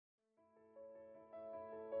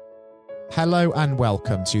Hello and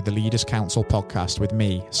welcome to the Leaders Council podcast with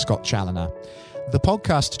me, Scott Challoner. The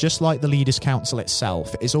podcast, just like the Leaders Council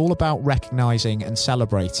itself, is all about recognising and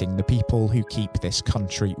celebrating the people who keep this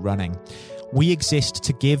country running. We exist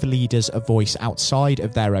to give leaders a voice outside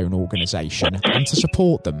of their own organisation and to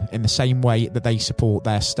support them in the same way that they support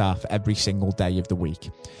their staff every single day of the week.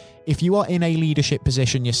 If you are in a leadership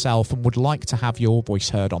position yourself and would like to have your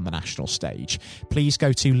voice heard on the national stage, please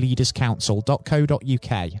go to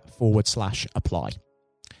leaderscouncil.co.uk/apply.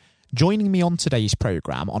 Joining me on today's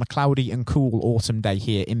programme on a cloudy and cool autumn day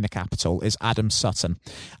here in the capital is Adam Sutton.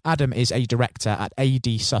 Adam is a director at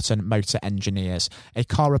AD Sutton Motor Engineers, a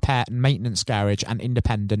car repair and maintenance garage and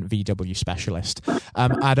independent VW specialist.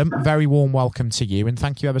 Adam, very warm welcome to you and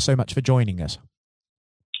thank you ever so much for joining us.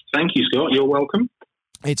 Thank you, Scott. You're welcome.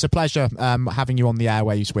 It's a pleasure having you on the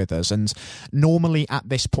airwaves with us. And normally at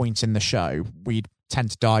this point in the show, we'd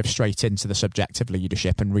tend to dive straight into the subject of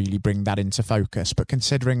leadership and really bring that into focus. But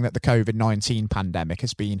considering that the COVID-19 pandemic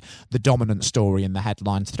has been the dominant story in the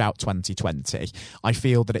headlines throughout 2020, I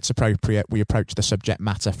feel that it's appropriate we approach the subject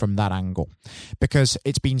matter from that angle, because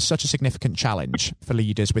it's been such a significant challenge for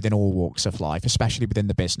leaders within all walks of life, especially within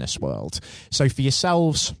the business world. So for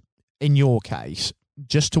yourselves, in your case,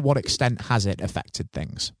 just to what extent has it affected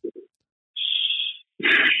things?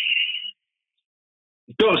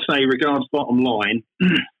 I've got to say, regards bottom line,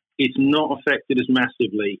 it's not affected as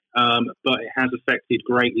massively, but it has affected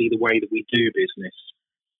greatly the way that we do business.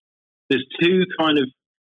 There's two kind of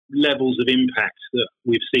levels of impact that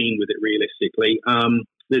we've seen with it realistically.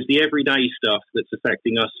 There's the everyday stuff that's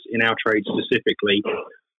affecting us in our trade specifically.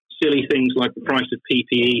 Silly things like the price of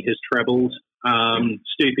PPE has trebled.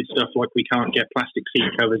 Stupid stuff like we can't get plastic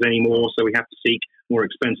seat covers anymore, so we have to seek more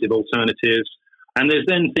expensive alternatives. And there's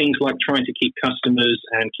then things like trying to keep customers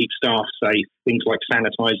and keep staff safe, things like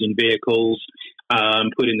sanitising vehicles,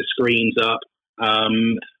 putting the screens up,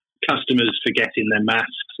 customers forgetting their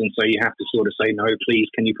masks, and so you have to sort of say, no, please,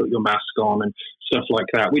 can you put your mask on, and stuff like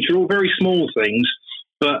that, which are all very small things,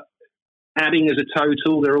 but adding as a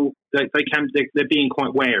total, they're being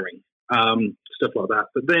quite wearing, stuff like that.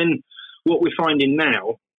 But then what we're finding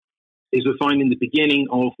now is we're finding the beginning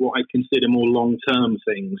of what I consider more long-term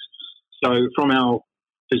things. So from our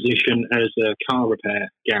position as a car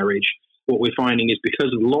repair garage, what we're finding is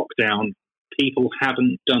because of lockdown, people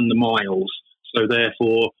haven't done the miles. So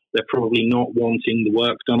therefore, they're probably not wanting the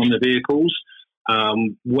work done on the vehicles.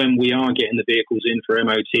 When we are getting the vehicles in for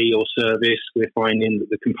MOT or service, we're finding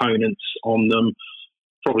that the components on them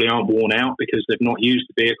probably aren't worn out because they've not used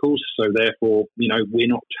the vehicles. So therefore, we're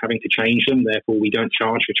not having to change them. Therefore, we don't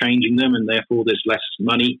charge for changing them. And therefore, there's less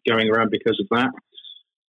money going around because of that.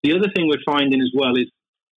 The other thing we're finding as well is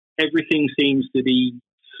everything seems to be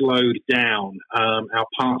slowed down. Our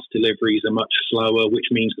parts deliveries are much slower,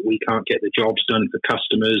 which means that we can't get the jobs done for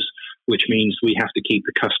customers, which means we have to keep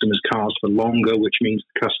the customers' cars for longer, which means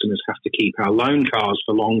the customers have to keep our loan cars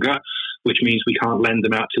for longer, which means we can't lend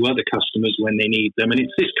them out to other customers when they need them. And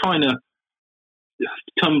it's this kind of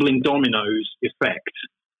tumbling dominoes effect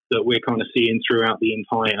that we're kind of seeing throughout the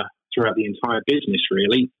entire business,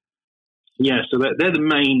 really. Yeah, so they're the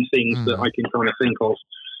main things that I can kind of think of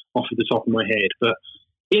off the top of my head. But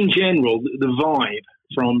in general, the vibe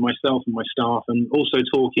from myself and my staff, and also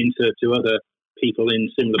talking to other people in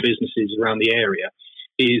similar businesses around the area,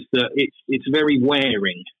 is that it's very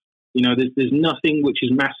wearing. There's nothing which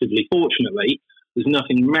is massively, fortunately, there's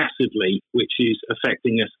nothing massively which is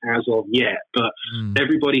affecting us as of yet. But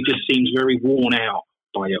everybody just seems very worn out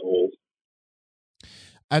by it all.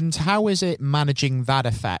 And how is it managing that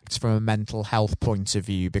effect from a mental health point of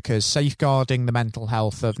view? Because safeguarding the mental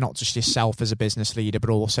health of not just yourself as a business leader, but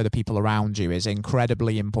also the people around you is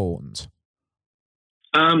incredibly important.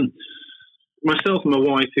 Myself and my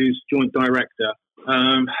wife, who's joint director,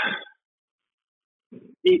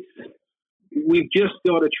 we've just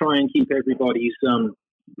got to try and keep everybody's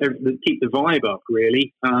keep the vibe up,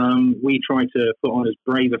 really. We try to put on as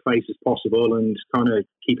brave a face as possible and kind of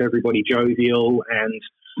keep everybody jovial and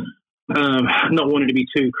not wanting to be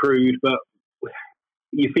too crude, but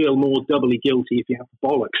you feel more doubly guilty if you have to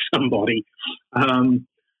bollock somebody.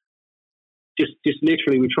 Just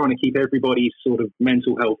literally, we're trying to keep everybody's sort of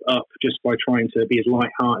mental health up just by trying to be as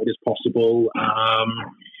light-hearted as possible,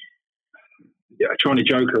 trying to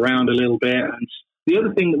joke around a little bit. And the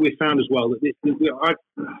other thing that we've found as well, I've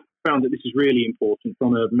found that this is really important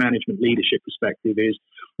from a management leadership perspective, is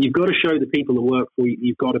you've got to show the people that work for you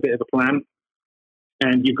you've got a bit of a plan,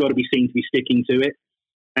 and you've got to be seen to be sticking to it,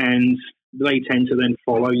 and they tend to then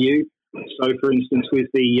follow you. So, for instance, with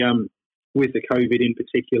the COVID in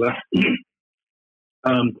particular,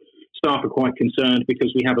 Staff are quite concerned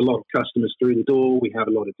because we have a lot of customers through the door, we have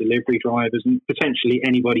a lot of delivery drivers, and potentially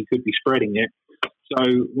anybody could be spreading it. So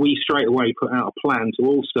we straight away put out a plan to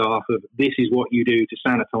all staff of this is what you do to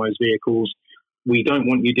sanitise vehicles. We don't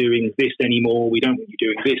want you doing this anymore. We don't want you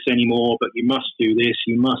doing this anymore, but you must do this,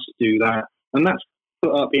 you must do that. And that's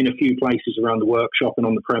put up in a few places around the workshop and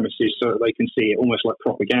on the premises so that they can see it almost like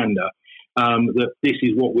propaganda, that this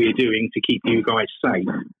is what we're doing to keep you guys safe.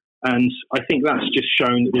 And I think that's just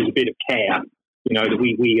shown that there's a bit of care, that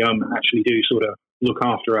we actually do sort of look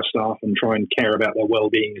after our staff and try and care about their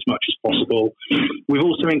well-being as much as possible. We've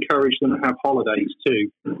also encouraged them to have holidays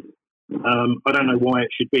too. I don't know why it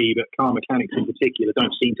should be, but car mechanics in particular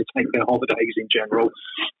don't seem to take their holidays in general.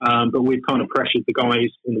 But we've kind of pressured the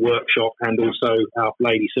guys in the workshop and also our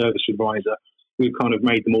lady service advisor. We've kind of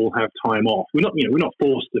made them all have time off. We're not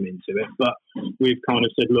forced them into it, but we've kind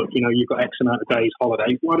of said, look, you've got X amount of days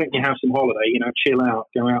holiday. Why don't you have some holiday? Chill out,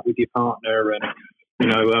 go out with your partner,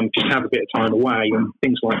 and just have a bit of time away and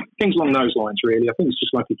things along those lines. Really, I think it's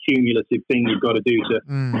just like a cumulative thing you've got to do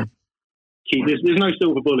to keep. There's no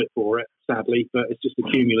silver bullet for it, sadly, but it's just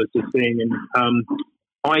a cumulative thing. And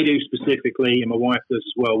I do specifically, and my wife does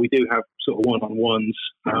as well. We do have sort of one-on-ones.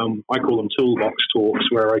 I call them toolbox talks,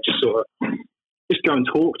 where I just sort of just go and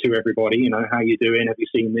talk to everybody. How you doing? Have you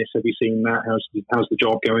seen this? Have you seen that? How's the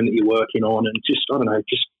job going that you're working on? And just I don't know.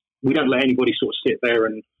 Just we don't let anybody sort of sit there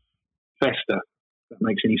and fester. If that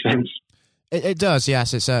makes any sense. It does,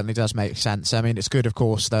 yes, it certainly does make sense. I mean, it's good, of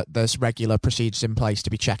course, that there's regular procedures in place to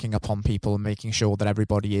be checking up on people and making sure that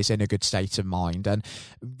everybody is in a good state of mind. And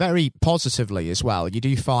very positively as well, you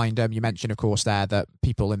do find, you mentioned, of course, there that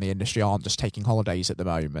people in the industry aren't just taking holidays at the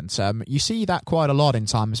moment. You see that quite a lot in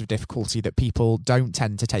times of difficulty, that people don't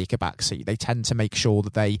tend to take a backseat. They tend to make sure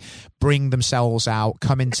that they bring themselves out,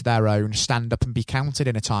 come into their own, stand up and be counted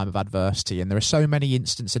in a time of adversity. And there are so many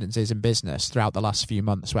incidences in business throughout the last few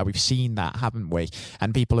months where we've seen that, haven't we?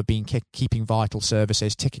 And people have been keeping vital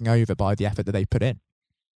services ticking over by the effort that they put in.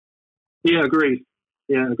 Yeah, agreed.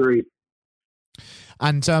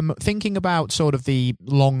 And thinking about sort of the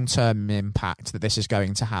long-term impact that this is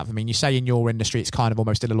going to have, I mean, you say in your industry it's kind of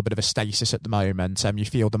almost a little bit of a stasis at the moment. You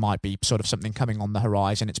feel there might be sort of something coming on the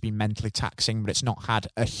horizon. It's been mentally taxing, but it's not had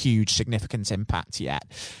a huge significant impact yet.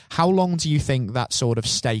 How long do you think that sort of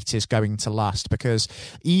state is going to last? Because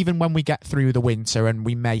even when we get through the winter and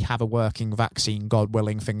we may have a working vaccine, God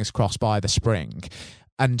willing, fingers crossed, by the spring,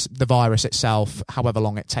 and the virus itself, however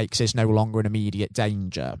long it takes, is no longer an immediate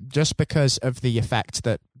danger, just because of the effect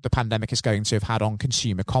that the pandemic is going to have had on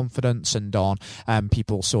consumer confidence and on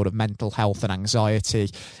people's sort of mental health and anxiety.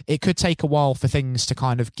 It could take a while for things to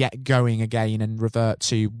kind of get going again and revert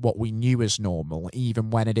to what we knew as normal,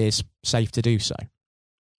 even when it is safe to do so.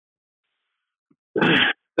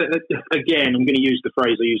 Again, I'm going to use the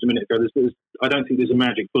phrase I used a minute ago. I don't think there's a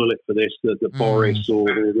magic bullet for this that Boris or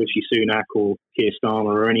Rishi Sunak or Keir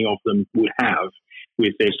Starmer or any of them would have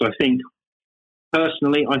with this. I think,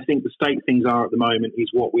 personally, the state things are at the moment is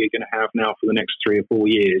what we're going to have now for the next 3 or 4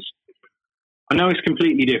 years. I know it's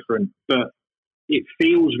completely different, but it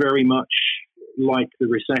feels very much like the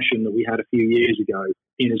recession that we had a few years ago,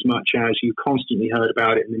 in as much as you constantly heard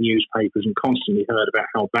about it in the newspapers and constantly heard about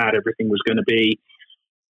how bad everything was going to be.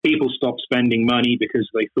 People stopped spending money because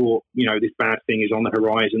they thought, this bad thing is on the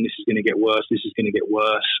horizon. This is going to get worse. This is going to get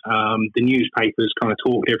worse. The newspapers kind of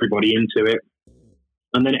talked everybody into it.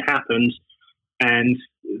 And then it happened. And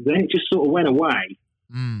then it just sort of went away.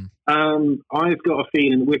 I've got a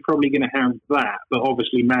feeling that we're probably going to have that, but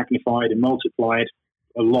obviously magnified and multiplied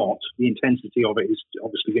a lot. The intensity of it is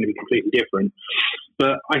obviously going to be completely different.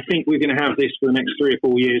 But I think we're going to have this for the next 3 or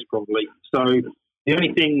 4 years probably. So the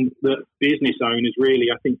only thing that business owners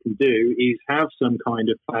really, I think, can do is have some kind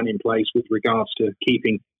of plan in place with regards to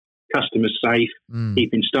keeping customers safe,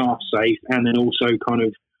 keeping staff safe, and then also kind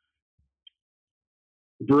of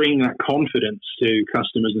bring that confidence to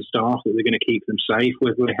customers and staff that they're going to keep them safe,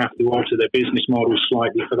 whether they have to alter their business models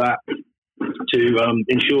slightly for that to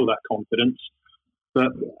ensure that confidence.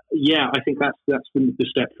 But yeah, I think that's the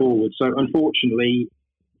step forward. So unfortunately,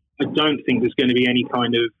 I don't think there's going to be any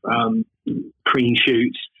kind of green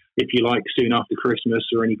shoots, if you like, soon after Christmas,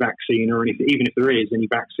 or any vaccine or anything. Even if there is any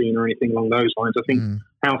vaccine or anything along those lines, I think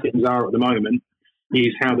how things are at the moment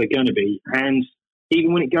is how they're going to be. And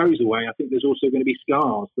even when it goes away, I think there's also going to be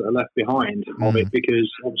scars that are left behind of it, because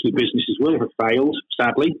obviously businesses will have failed,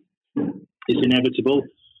 sadly. It's inevitable.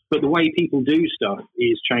 But the way people do stuff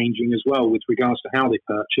is changing as well with regards to how they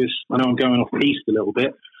purchase. I know I'm going off piste a little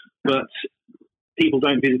bit, but people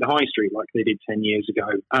don't visit the high street like they did 10 years ago.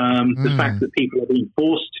 The fact that people are being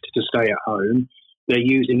forced to stay at home they're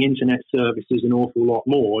using internet services an awful lot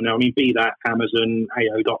more. Now, I mean, be that Amazon,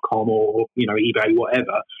 AO.com or, eBay,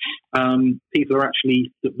 whatever, people are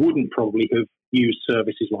actually, that wouldn't probably have used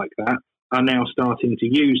services like that, are now starting to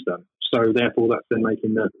use them. So therefore, that's then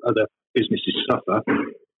making the other businesses suffer.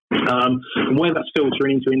 And where that's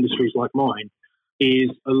filtering into industries like mine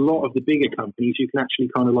is a lot of the bigger companies, you can actually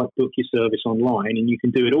kind of like book your service online, and you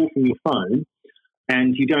can do it all from your phone.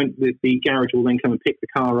 And you don't, the garage will then come and pick the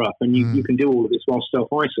car up, and you can do all of this while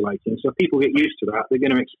self-isolating. So if people get used to that, they're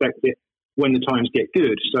going to expect it when the times get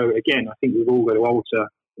good. So again, I think we've all got to alter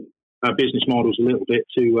our business models a little bit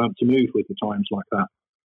to move with the times like that.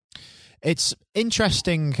 It's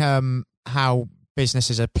interesting how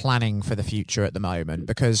businesses are planning for the future at the moment,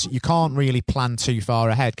 because you can't really plan too far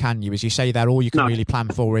ahead, can you? As you say there, all you can really plan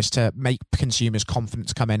for is to make consumers'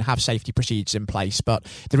 confidence come in, have safety procedures in place, but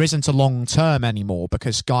there isn't a long term anymore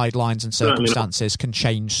because guidelines and circumstances can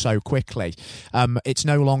change so quickly. It's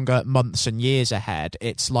no longer months and years ahead,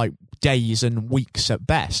 it's like days and weeks at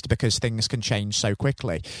best, because things can change so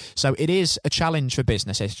quickly. So it is a challenge for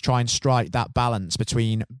businesses to try and strike that balance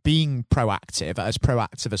between being proactive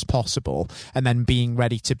as possible, and then being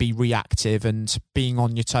ready to be reactive and being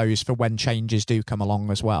on your toes for when changes do come along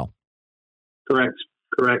as well. Correct.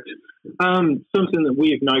 Something that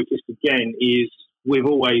we've noticed again is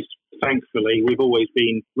thankfully we've always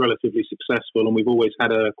been relatively successful, and we've always had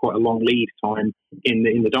quite a long lead time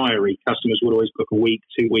in the diary. Customers would always book a week,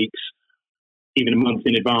 2 weeks, even a month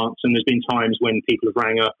in advance. And there's been times when people have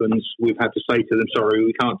rang up and we've had to say to them, sorry,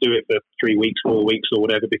 we can't do it for 3 weeks, 4 weeks or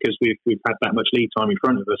whatever, because we've had that much lead time in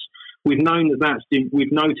front of us. We've noticed that's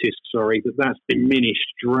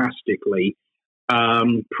diminished drastically,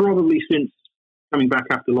 probably since coming back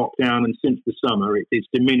after lockdown and since the summer. It's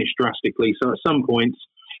diminished drastically. So at some points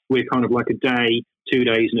we're kind of like a day, 2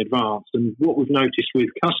 days in advance. And what we've noticed with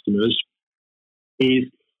customers is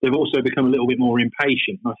they've also become a little bit more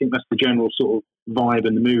impatient. I think that's the general sort of vibe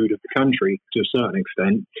and the mood of the country to a certain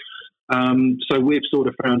extent. So we've sort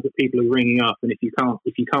of found that people are ringing up, and if you can't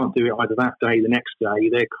do it either that day, the next day,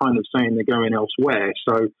 they're kind of saying they're going elsewhere.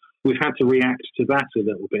 So we've had to react to that a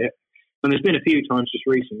little bit. And there's been a few times just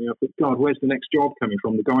recently, I thought, God, where's the next job coming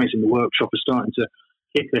from? The guys in the workshop are starting to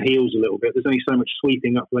kick their heels a little bit. There's only so much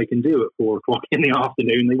sweeping up they can do at 4 o'clock in the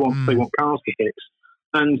afternoon. They want cars to fix.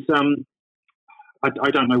 And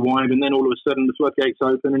I don't know why, but then all of a sudden the floodgates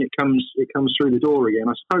open and it comes through the door again.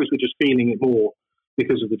 I suppose we're just feeling it more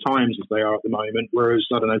because of the times as they are at the moment, whereas,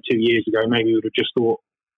 2 years ago, maybe we would have just thought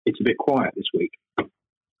it's a bit quiet this week.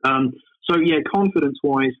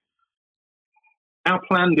 Confidence-wise, our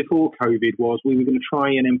plan before COVID was we were going to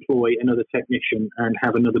try and employ another technician and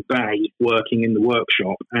have another bay working in the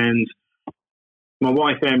workshop. And my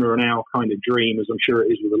wife Emma and our kind of dream, as I'm sure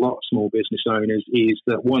it is with a lot of small business owners, is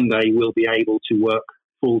that one day we'll be able to work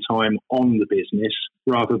full-time on the business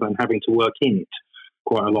rather than having to work in it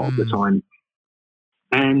quite a lot of the time.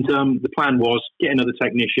 And the plan was get another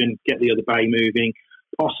technician, get the other bay moving,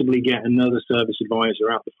 possibly get another service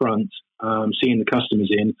advisor out the front, seeing the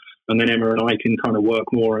customers in, and then Emma and I can kind of work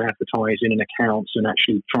more on advertising and accounts and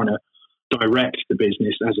actually trying to direct the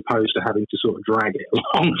business as opposed to having to sort of drag it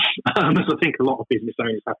along, as I think a lot of business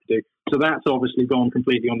owners have to do. So that's obviously gone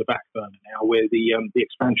completely on the back burner now, where the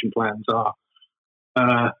expansion plans are.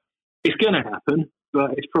 It's going to happen,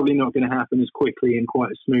 but it's probably not going to happen as quickly and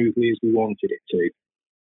quite as smoothly as we wanted it to.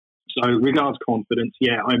 So regards confidence,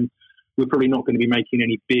 we're probably not going to be making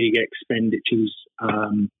any big expenditures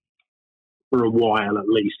for a while, at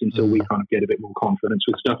least, until we kind of get a bit more confidence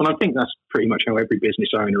with stuff. And I think that's pretty much how every business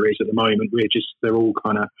owner is at the moment. They're all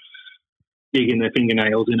kind of digging their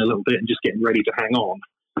fingernails in a little bit and just getting ready to hang on.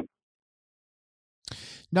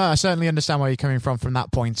 No, I certainly understand where you're coming from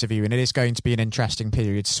that point of view, and it is going to be an interesting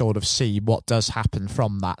period to sort of see what does happen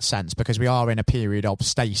from that sense, because we are in a period of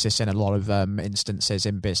stasis in a lot of instances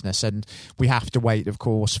in business, and we have to wait, of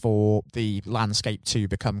course, for the landscape to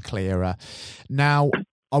become clearer. Now,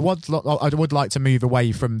 I would like to move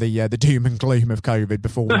away from the doom and gloom of COVID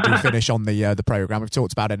before we do finish on the program. We've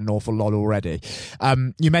talked about it an awful lot already.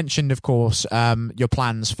 You mentioned, of course, your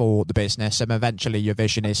plans for the business, and eventually your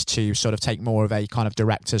vision is to sort of take more of a kind of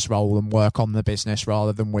director's role and work on the business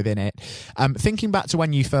rather than within it. Thinking back to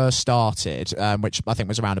when you first started, which I think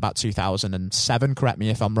was around about 2007. Correct me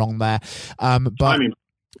if I'm wrong there.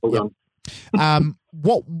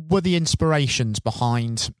 What were the inspirations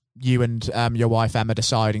behind you and your wife Emma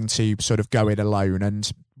deciding to sort of go it alone,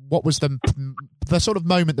 and what was the sort of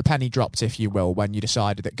moment the penny dropped, if you will, when you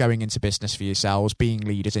decided that going into business for yourselves, being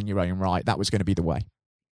leaders in your own right, that was going to be the way?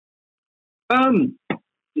 So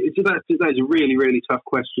that's a really, really tough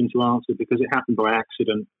question to answer because it happened by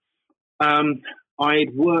accident.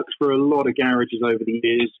 I'd worked for a lot of garages over the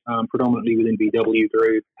years, predominantly within VW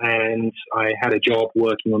Group, and I had a job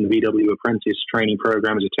working on the VW apprentice training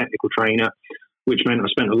program as a technical trainer, which meant I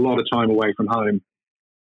spent a lot of time away from home.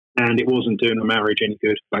 And it wasn't doing my marriage any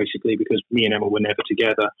good, basically, because me and Emma were never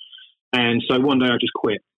together. And so one day I just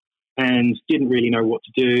quit and didn't really know what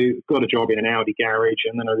to do, got a job in an Audi garage,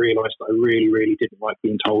 and then I realised that I really, really didn't like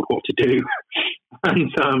being told what to do.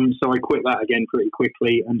 And so I quit that again pretty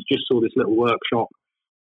quickly and just saw this little workshop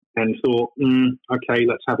and thought, okay,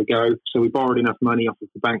 let's have a go. So we borrowed enough money off of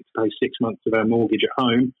the bank to pay 6 months of our mortgage at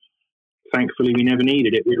home. Thankfully, we never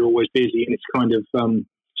needed it. We were always busy, and it's kind of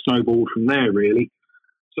snowballed from there, really.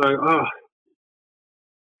 So,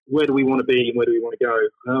 where do we want to be and where do we want to go?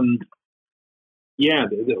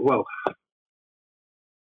 Well,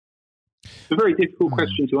 it's a very difficult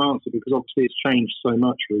question to answer because obviously it's changed so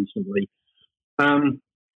much recently. I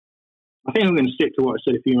think I'm going to stick to what I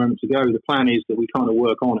said a few moments ago. The plan is that we kind of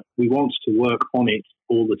work on it. We want to work on it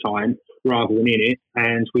all the time rather than in it,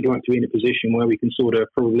 and we'd like to be in a position where we can sort of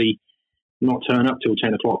probably not turn up till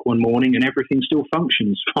 10 o'clock one morning and everything still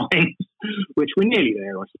functions fine, which we're nearly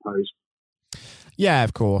there, I suppose. Yeah,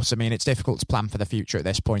 of course. I mean, it's difficult to plan for the future at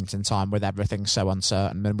this point in time with everything so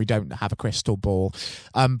uncertain, and we don't have a crystal ball.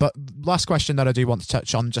 But last question that I do want to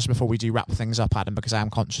touch on just before we do wrap things up, Adam, because I am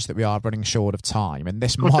conscious that we are running short of time, and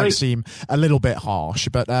this might seem a little bit harsh,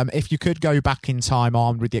 but if you could go back in time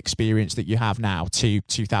armed with the experience that you have now to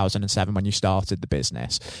 2007 when you started the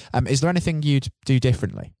business, is there anything you'd do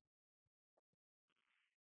differently?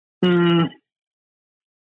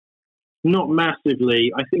 Not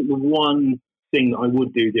massively. I think the one thing that I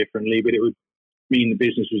would do differently, but it would mean the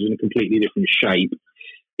business was in a completely different shape,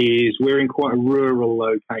 is we're in quite a rural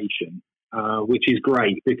location, which is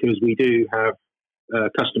great because we do have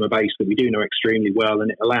a customer base that we do know extremely well,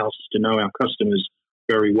 and it allows us to know our customers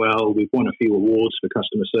very well. We've won a few awards for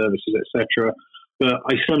customer services, etc. But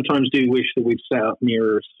I sometimes do wish that we'd set up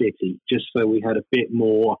nearer a city, just so we had a bit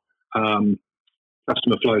more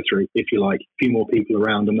customer flow through, if you like, a few more people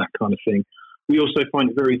around and that kind of thing. We also find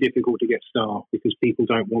it very difficult to get staff because people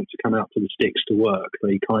don't want to come out to the sticks to work.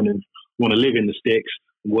 They kind of want to live in the sticks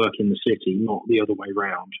and work in the city, not the other way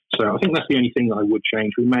round. So I think that's the only thing that I would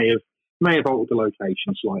change. We may have altered the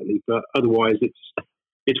location slightly, but otherwise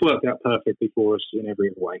it's worked out perfectly for us in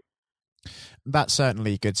every other way. That's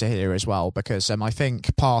certainly good to hear as well, because I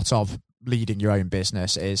think part of leading your own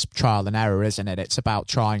business is trial and error, isn't it? It's about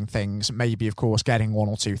trying things, maybe, of course, getting one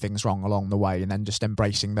or two things wrong along the way, and then just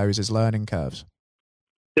embracing those as learning curves.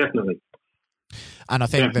 Definitely. And I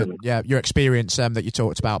think that, yeah, your experience that you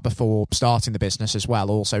talked about before starting the business as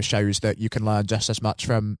well also shows that you can learn just as much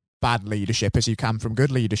from bad leadership as you can from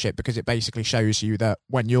good leadership, because it basically shows you that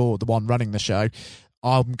when you're the one running the show,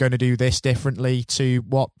 I'm going to do this differently to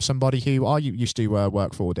what somebody who I used to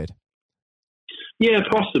work for did. Yeah,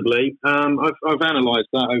 possibly. I've analysed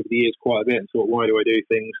that over the years quite a bit and thought, why do I do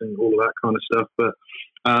things and all of that kind of stuff. But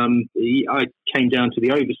I came down to the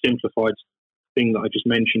oversimplified thing that I just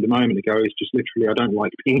mentioned a moment ago is just literally I don't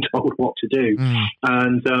like being told what to do.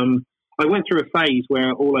 And I went through a phase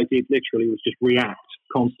where all I did literally was just react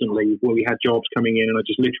constantly. Where we had jobs coming in and I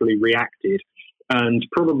just literally reacted. And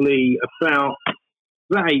probably about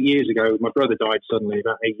 8 years ago, my brother died suddenly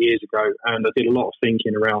about 8 years ago, and I did a lot of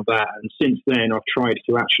thinking around that. And since then, I've tried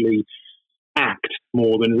to actually act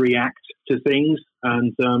more than react to things.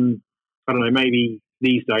 And I don't know, maybe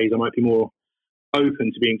these days I might be more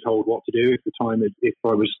open to being told what to do if the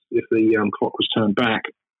clock was turned back.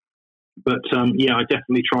 But yeah, I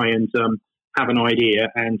definitely try and have an idea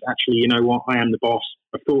and actually, you know what, I am the boss.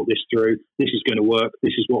 I've thought this through. This is going to work.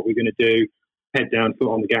 This is what we're going to do. Head down,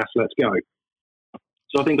 foot on the gas. Let's go.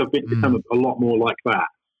 So I think I've become a lot more like that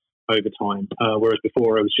over time, whereas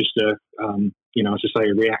before I was just as I say,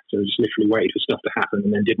 a reactor. I just literally waited for stuff to happen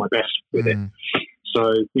and then did my best with it.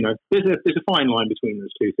 So, you know, there's a fine line between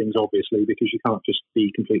those two things, obviously, because you can't just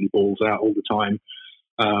be completely balls out all the time,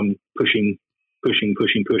 pushing.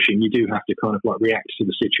 You do have to kind of like react to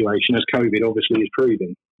the situation, as COVID obviously is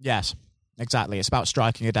proving. Yes. Exactly. It's about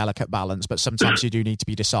striking a delicate balance, but sometimes you do need to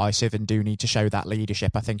be decisive and do need to show that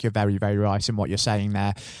leadership. I think you're very, very right in what you're saying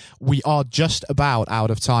there. We are just about out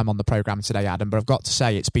of time on the programme today, Adam, but I've got to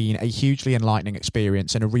say it's been a hugely enlightening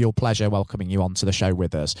experience and a real pleasure welcoming you onto the show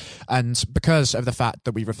with us. And because of the fact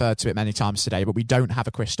that we've referred to it many times today, but we don't have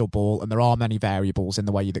a crystal ball and there are many variables in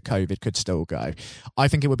the way that COVID could still go, I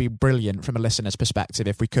think it would be brilliant from a listener's perspective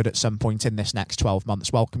if we could at some point in this next 12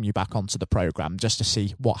 months welcome you back onto the programme just to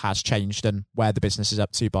see what has changed and where the business is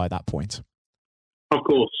up to by that point. Of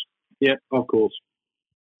course. Yeah, of course.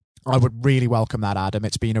 I would really welcome that, Adam.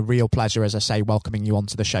 It's been a real pleasure, as I say, welcoming you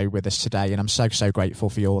onto the show with us today. And I'm so grateful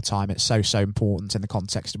for your time. It's so important in the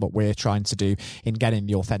context of what we're trying to do in getting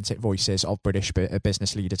the authentic voices of British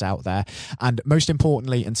business leaders out there. And most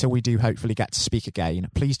importantly, until we do hopefully get to speak again,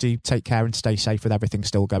 please do take care and stay safe with everything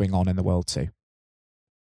still going on in the world too.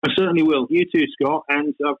 I certainly will. You too, Scott.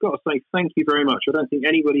 And I've got to say thank you very much. I don't think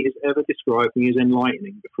anybody has ever described me as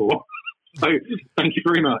enlightening before. So thank you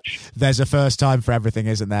very much. There's a first time for everything,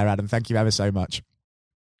 isn't there, Adam? Thank you ever so much.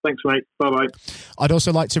 Thanks, mate. Bye-bye. I'd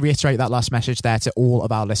also like to reiterate that last message there to all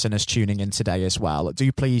of our listeners tuning in today as well.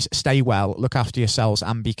 Do please stay well, look after yourselves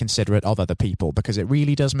and be considerate of other people, because it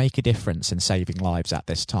really does make a difference in saving lives at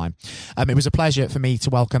this time. It was a pleasure for me to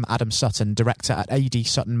welcome Adam Sutton, Director at AD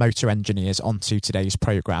Sutton Motor Engineers, onto today's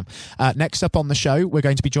programme. Next up on the show, we're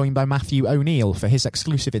going to be joined by Matthew O'Neill for his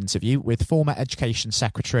exclusive interview with former Education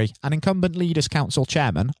Secretary and incumbent Leaders' Council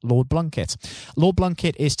Chairman, Lord Blunkett. Lord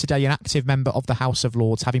Blunkett is today an active member of the House of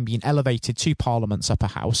Lords, having been elevated to Parliament's upper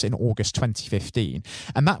house in August 2015,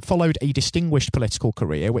 and that followed a distinguished political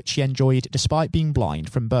career which he enjoyed despite being blind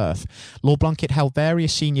from birth. Lord Blunkett held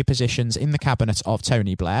various senior positions in the cabinet of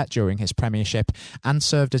Tony Blair during his premiership and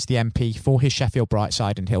served as the MP for his Sheffield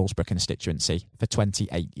Brightside and Hillsborough constituency for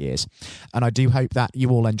 28 years. And I do hope that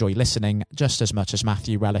you all enjoy listening just as much as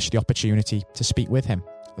Matthew relished the opportunity to speak with him.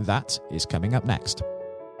 That is coming up next.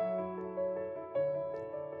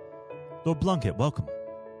 Lord Blunkett, welcome.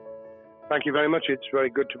 Thank you very much. It's very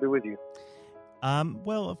good to be with you.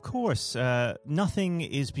 Well, of course, nothing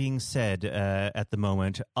is being said at the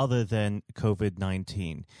moment other than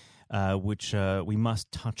COVID-19, which we must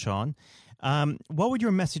touch on. What would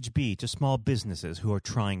your message be to small businesses who are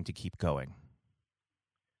trying to keep going?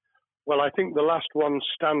 Well, I think the last ones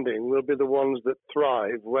standing will be the ones that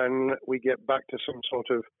thrive when we get back to some sort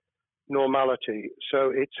of normality. So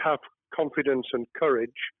it's have confidence and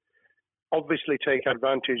courage. Obviously take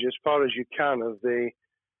advantage as far as you can of the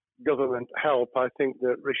government help. I think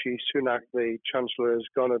that Rishi Sunak, the Chancellor, has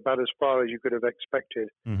gone about as far as you could have expected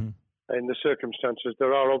in the circumstances.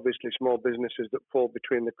 There are obviously small businesses that fall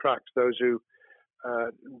between the cracks. Those who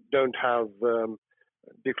don't have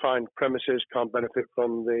defined premises can't benefit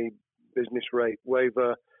from the business rate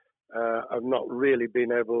waiver, have not really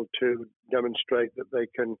been able to demonstrate that they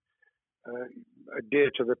can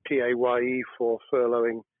adhere to the PAYE for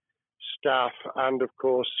furloughing staff, and of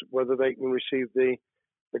course whether they can receive the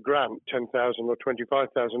grant, 10,000 or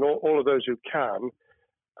 25,000. All of those who can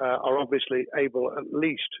are obviously able at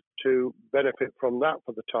least to benefit from that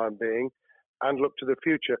for the time being and look to the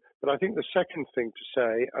future. But I think the second thing to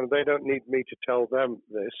say, and they don't need me to tell them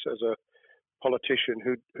this as a politician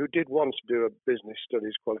who did once do a business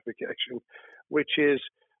studies qualification, which is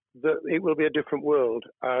that it will be a different world,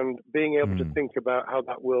 and being able to think about how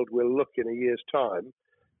that world will look in a year's time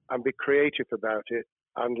and be creative about it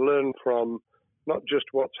and learn from not just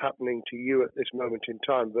what's happening to you at this moment in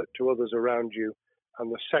time, but to others around you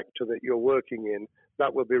and the sector that you're working in,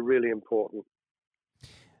 that will be really important.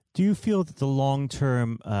 Do you feel that the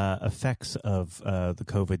long-term effects of the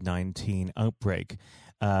COVID-19 outbreak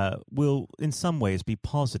will in some ways be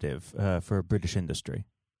positive for British industry?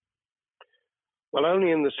 Well,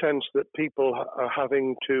 only in the sense that people are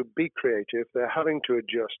having to be creative, they're having to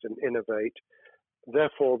adjust and innovate.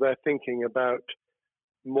 Therefore, they're thinking about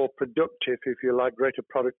more productive, if you like, greater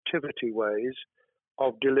productivity ways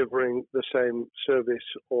of delivering the same service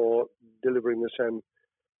or delivering the same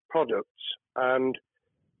products. And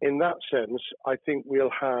in that sense, I think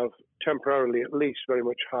we'll have temporarily at least very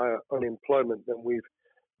much higher unemployment than we've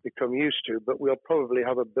become used to, but we'll probably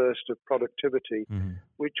have a burst of productivity,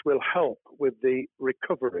 which will help with the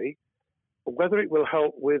recovery. Whether it will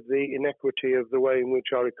help with the inequity of the way in which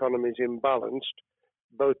our economy is imbalanced,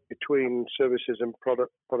 both between services and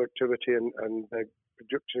productivity and the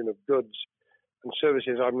production of goods and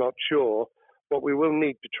services, I'm not sure. What we will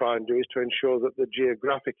need to try and do is to ensure that the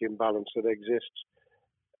geographic imbalance that exists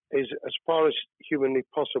is, as far as humanly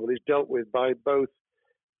possible, is dealt with by both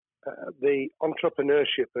the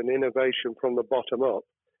entrepreneurship and innovation from the bottom up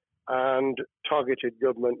and targeted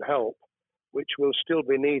government help, which will still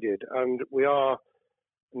be needed. And we are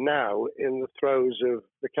now in the throes of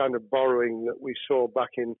the kind of borrowing that we saw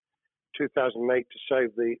back in 2008 to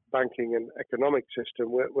save the banking and economic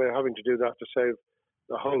system. We're having to do that to save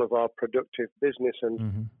the whole of our productive business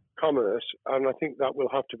and commerce, and I think that will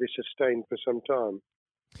have to be sustained for some time.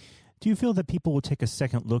 Do you feel that people will take a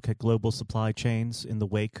second look at global supply chains in the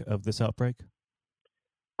wake of this outbreak?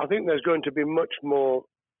 I think there's going to be much more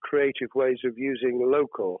creative ways of using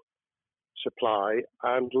local supply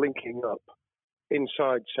and linking up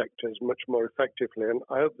inside sectors much more effectively. And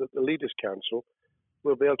I hope that the Leaders' Council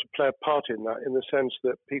will be able to play a part in that, in the sense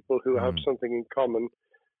that people who have something in common,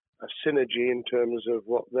 a synergy in terms of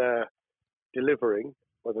what they're delivering,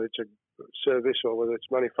 whether it's a service or whether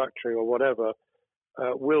it's manufacturing or whatever,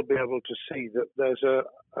 will be able to see that there's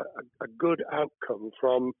a good outcome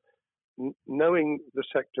from knowing the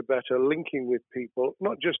sector better, linking with people,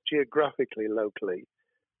 not just geographically, locally,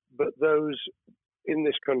 but those in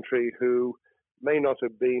this country who may not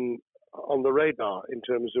have been on the radar in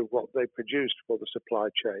terms of what they produced for the supply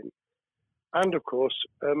chain. And of course,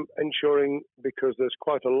 ensuring, because there's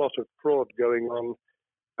quite a lot of fraud going on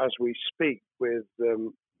as we speak, with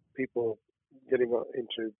people getting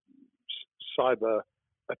into cyber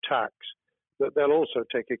attacks, that they'll also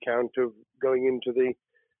take account of going into the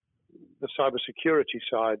cyber security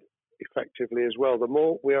side effectively as well. The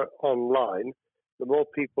more we are online, the more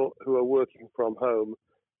people who are working from home,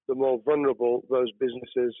 the more vulnerable those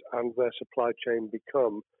businesses and their supply chain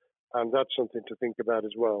become. And that's something to think about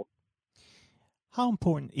as well. How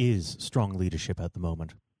important is strong leadership at the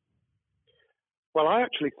moment? Well, I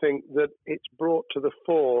actually think that it's brought to the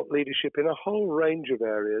fore leadership in a whole range of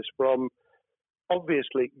areas, from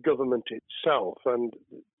obviously government itself, and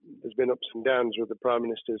there's been ups and downs with the Prime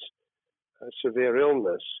Minister's severe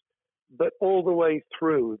illness, but all the way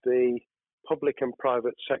through the public and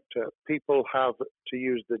private sector. People have, to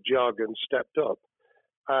use the jargon, stepped up,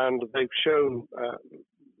 and they've shown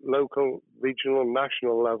local, regional,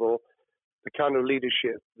 national level the kind of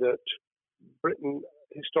leadership that Britain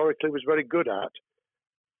historically was very good at.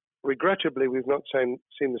 Regrettably, we've not seen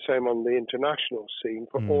the same on the international scene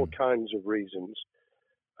for all kinds of reasons,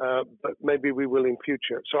 but maybe we will in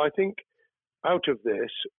future. So I think out of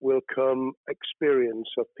this will come experience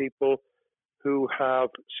of people who have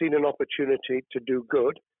seen an opportunity to do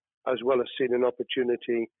good, as well as seen an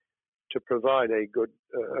opportunity to provide a good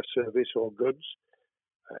service or goods,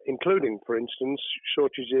 including, for instance,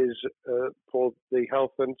 shortages for the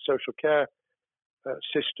health and social care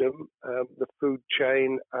system, the food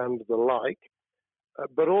chain and the like.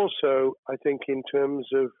 But also, I think in terms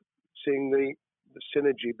of seeing the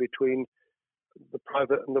synergy between the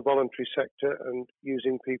private and the voluntary sector, and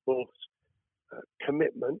using people's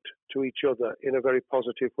commitment to each other in a very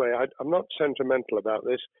positive way. I'm not sentimental about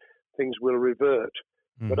this. Things will revert.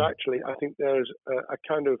 But actually, I think there's a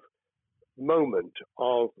kind of moment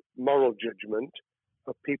of moral judgment,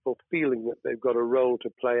 of people feeling that they've got a role to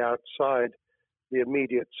play outside the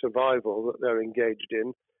immediate survival that they're engaged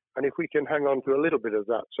in. And if we can hang on to a little bit of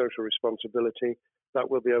that social responsibility, that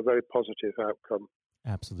will be a very positive outcome.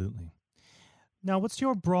 Absolutely. Now, what's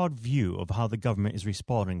your broad view of how the government is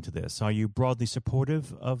responding to this? Are you broadly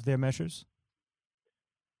supportive of their measures?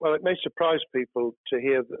 Well, it may surprise people to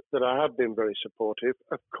hear that I have been very supportive.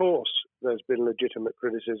 Of course, there's been legitimate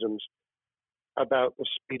criticisms about the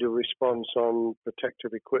speed of response on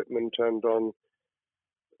protective equipment and on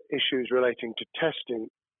issues relating to testing.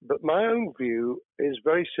 But my own view is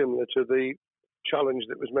very similar to the challenge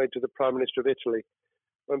that was made to the Prime Minister of Italy,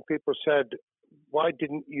 when people said, why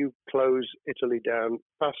didn't you close Italy down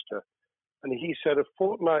faster? And he said, a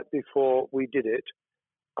fortnight before we did it,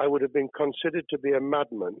 I would have been considered to be a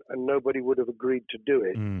madman, and nobody would have agreed to do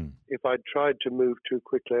it if I'd tried to move too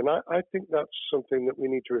quickly. And I think that's something that we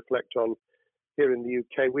need to reflect on here in the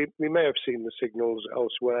UK. We may have seen the signals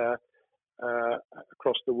elsewhere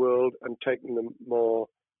across the world and taken them more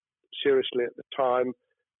seriously at the time.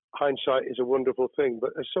 Hindsight is a wonderful thing,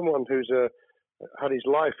 but as someone who's had his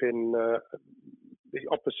life in the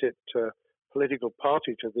opposite political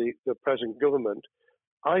party to the present government,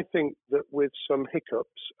 I think that with some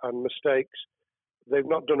hiccups and mistakes, they've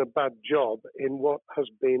not done a bad job in what has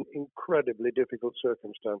been incredibly difficult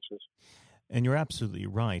circumstances. And you're absolutely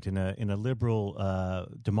right. In a liberal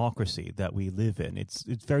democracy that we live in, it's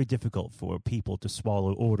very difficult for people to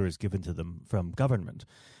swallow orders given to them from government.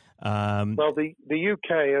 Well, the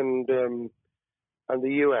UK and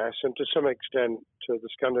the US, and to some extent the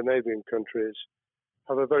Scandinavian countries,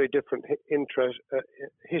 have a very different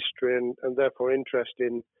history and therefore interest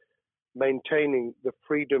in maintaining the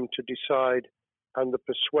freedom to decide and the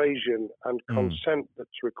persuasion and consent that's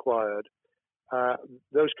required.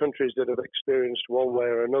 Those countries that have experienced one way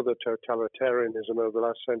or another totalitarianism over the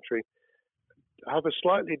last century have a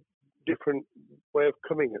slightly different way of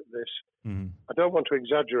coming at this. I don't want to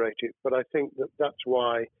exaggerate it, but I think that that's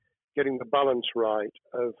why getting the balance right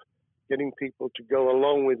of getting people to go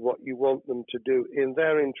along with what you want them to do in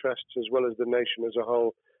their interests as well as the nation as a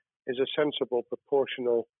whole is a sensible,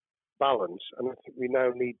 proportional balance. And I think we now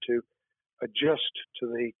need to adjust to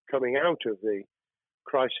the coming out of the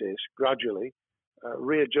crisis gradually,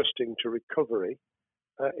 readjusting to recovery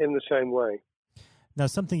in the same way. Now,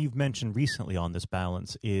 something you've mentioned recently on this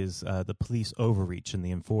balance is the police overreach in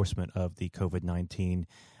the enforcement of the COVID-19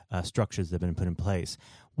 structures that have been put in place.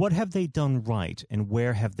 What have they done right, and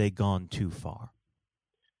where have they gone too far?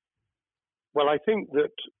 Well, I think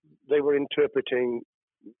that they were interpreting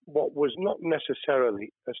what was not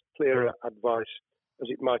necessarily as clear advice as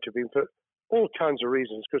it might have been for all kinds of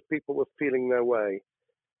reasons, because people were feeling their way.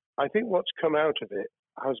 I think what's come out of it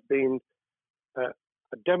has been a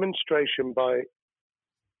demonstration by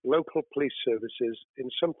local police services in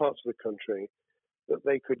some parts of the country that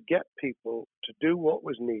they could get people to do what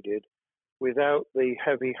was needed without the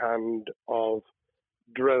heavy hand of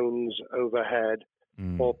drones overhead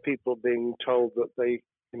or people being told that they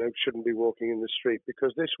shouldn't be walking in the street,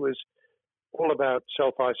 because this was all about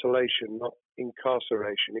self-isolation, not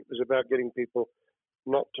incarceration. It was about getting people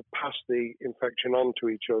not to pass the infection on to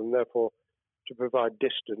each other and therefore to provide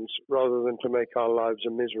distance rather than to make our lives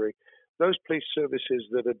a misery. Those police services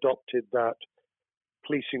that adopted that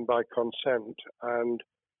policing by consent and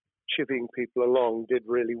chivying people along did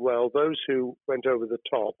really well. Those who went over the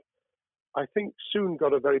top, I think, soon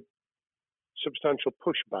got a very substantial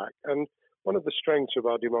pushback. And one of the strengths of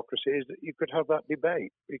our democracy is that you could have that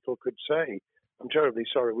debate. People could say, I'm terribly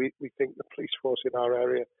sorry, we think the police force in our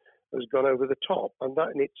area has gone over the top. And that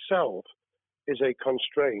in itself is a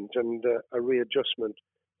constraint and a readjustment.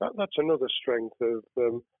 That's another strength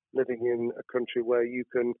of living in a country where you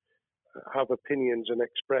can have opinions and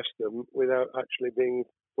express them without actually being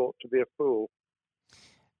thought to be a fool.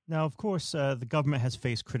 Now, of course, the government has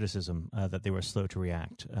faced criticism that they were slow to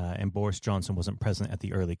react, and Boris Johnson wasn't present at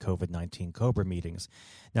the early COVID-19 COBRA meetings.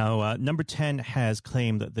 Now, Number 10 has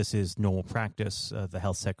claimed that this is normal practice. The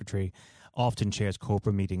health secretary often chairs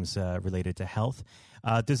COBRA meetings related to health.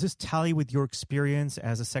 Does this tally with your experience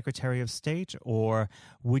as a Secretary of State, or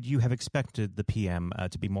would you have expected the PM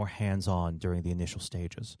to be more hands-on during the initial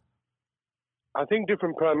stages? I think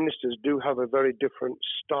different prime ministers do have a very different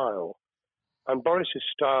style. And Boris's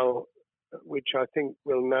style, which I think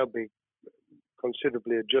will now be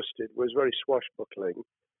considerably adjusted, was very swashbuckling.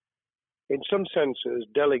 In some senses,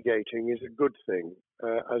 delegating is a good thing,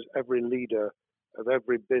 as every leader of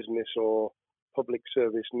every business or public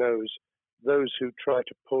service knows. Those who try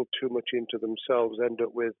to pull too much into themselves end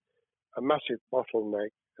up with a massive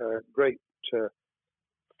bottleneck, great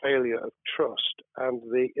failure of trust, and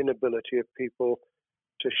the inability of people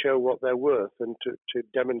to show what they're worth and to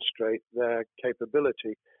demonstrate their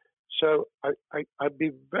capability. So I'd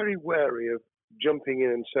be very wary of jumping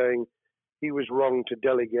in and saying he was wrong to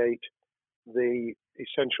delegate the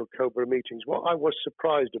essential COBRA meetings. What I was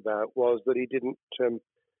surprised about was that he didn't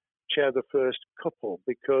chair the first couple,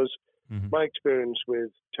 because my experience with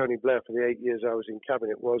Tony Blair for the 8 years I was in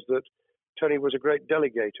Cabinet was that Tony was a great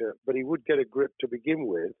delegator, but he would get a grip to begin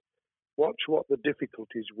with, watch what the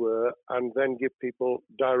difficulties were, and then give people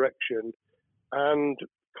direction and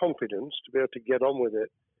confidence to be able to get on with it.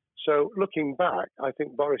 So looking back, I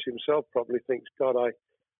think Boris himself probably thinks, God, I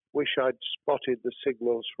wish I'd spotted the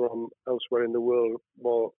signals from elsewhere in the world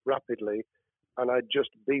more rapidly, and I'd just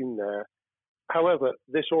been there. However,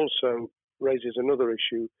 this also raises another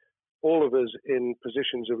issue. All of us in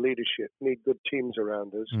positions of leadership need good teams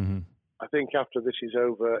around us. I think after this is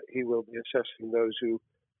over, he will be assessing those who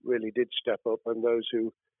really did step up and those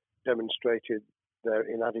who demonstrated their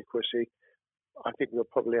inadequacy. I think we'll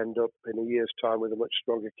probably end up in a year's time with a much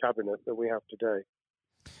stronger cabinet than we have today.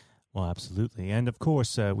 Well, absolutely. And of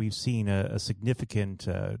course, we've seen a significant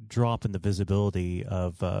drop in the visibility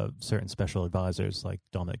of certain special advisors like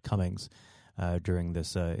Dominic Cummings during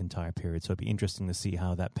this entire period. So it'd be interesting to see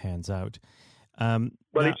how that pans out.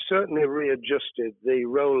 It's certainly readjusted the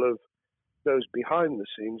role of those behind the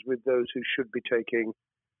scenes with those who should be taking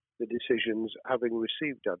the decisions, having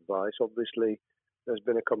received advice. Obviously, there's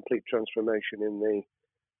been a complete transformation in the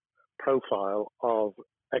profile of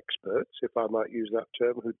experts, if I might use that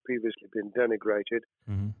term, who'd previously been denigrated.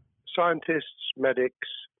 Scientists, medics,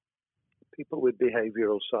 people with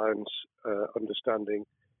behavioral science understanding.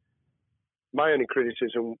 My only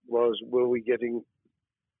criticism was, were we getting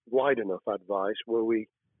wide enough advice? Were we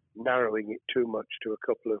narrowing it too much to a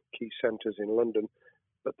couple of key centres in London?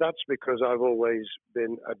 But that's because I've always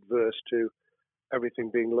been adverse to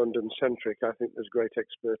everything being London-centric. I think there's great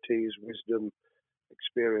expertise, wisdom,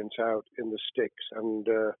 experience out in the sticks, and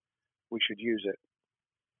we should use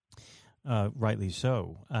it. Rightly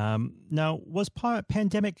so. Now, was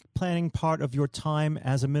pandemic planning part of your time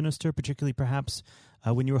as a minister, particularly perhaps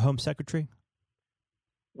when you were Home Secretary?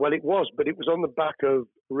 Well, it was, but it was on the back of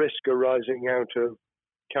risk arising out of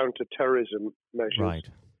counter-terrorism measures. Right.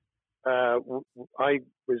 I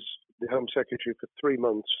was the Home Secretary for 3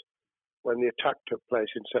 months when the attack took place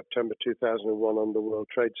in September 2001 on the World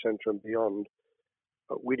Trade Center and beyond,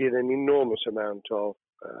 we did an enormous amount of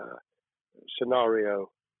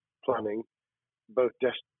scenario planning, both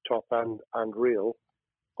desktop and real.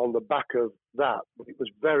 On the back of that, it was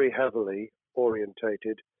very heavily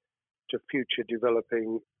orientated to future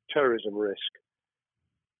developing terrorism risk.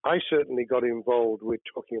 I certainly got involved with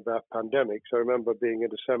talking about pandemics. I remember being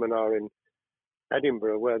at a seminar in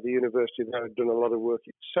Edinburgh where the university there had done a lot of work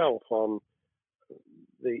itself on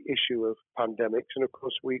the issue of pandemics. And of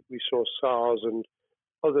course, we saw SARS and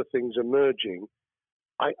other things emerging.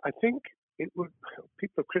 I think people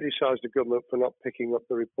have criticized the government for not picking up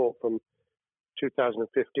the report from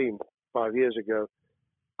 2015, 5 years ago.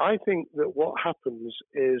 I think that what happens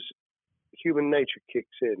is human nature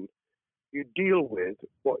kicks in. You deal with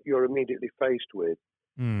what you're immediately faced with.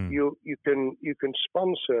 You can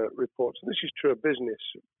sponsor reports, and this is true of business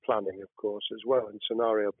planning, of course, as well, and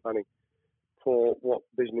scenario planning for what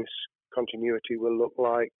business continuity will look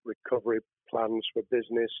like, recovery plans for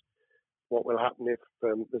business, what will happen if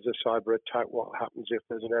there's a cyber attack, what happens if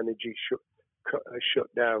there's an energy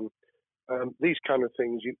shutdown. These kind of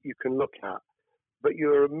things you can look at, but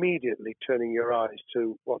you're immediately turning your eyes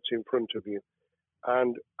to what's in front of you.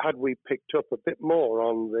 And had we picked up a bit more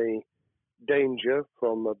on the danger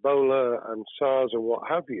from Ebola and SARS and what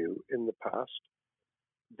have you in the past,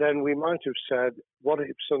 then we might have said, what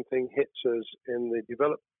if something hits us in the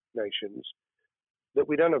developed nations that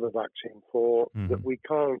we don't have a vaccine for, that we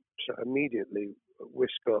can't immediately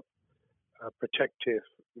whisk up protective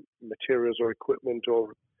materials or equipment,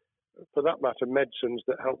 or for that matter, medicines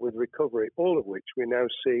that help with recovery, all of which we now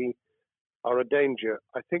see are a danger.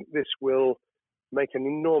 I think this will make an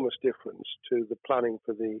enormous difference to the planning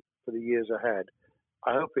for the years ahead.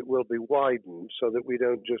 I hope it will be widened so that we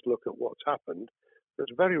don't just look at what's happened, but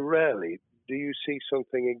very rarely do you see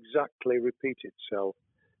something exactly repeat itself.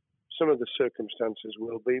 Some of the circumstances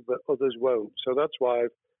will be, but others won't. So that's why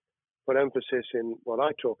I've put emphasis in what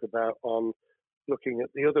I talk about on looking at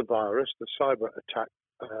the other virus, the cyber attack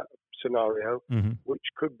scenario, which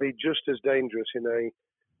could be just as dangerous in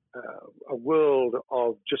a world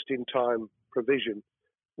of just-in-time provision.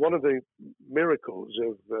 One of the miracles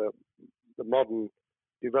of the modern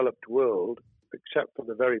developed world, except for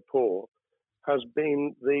the very poor, has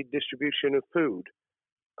been the distribution of food.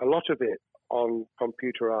 A lot of it on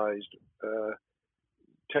computerized,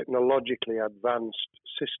 technologically advanced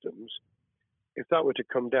systems. If that were to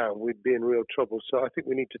come down, we'd be in real trouble. So I think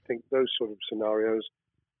we need to think those sort of scenarios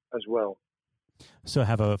as well. So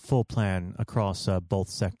have a full plan across both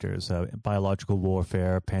sectors, biological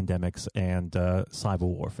warfare, pandemics, and cyber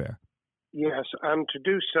warfare. Yes, and to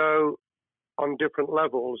do so on different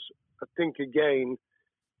levels. I think, again,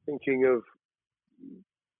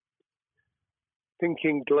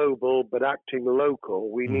 thinking global but acting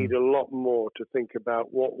local, we need a lot more to think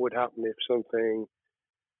about what would happen if something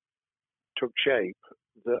took shape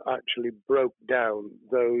that actually broke down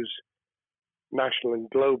those national and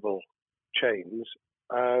global chains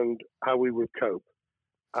and how we would cope.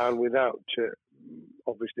 And without,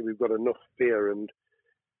 obviously, we've got enough fear and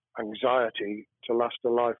anxiety to last a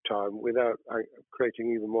lifetime. Without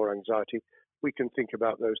creating even more anxiety, we can think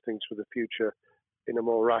about those things for the future in a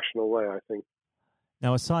more rational way, I think.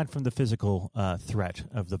 Now, aside from the physical threat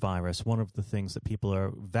of the virus, one of the things that people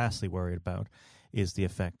are vastly worried about is the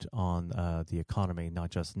effect on the economy, not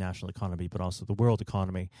just national economy, but also the world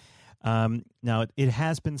economy. Now, it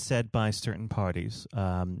has been said by certain parties,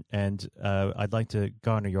 and I'd like to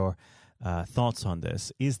garner your thoughts on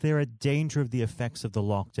this. Is there a danger of the effects of the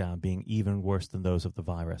lockdown being even worse than those of the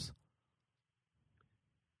virus?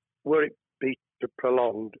 Were it be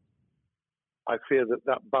prolonged, I fear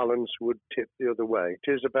that balance would tip the other way.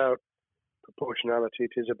 It is about proportionality.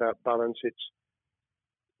 It is about balance. It's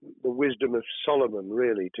the wisdom of Solomon,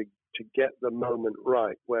 really, to get the moment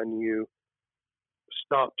right when you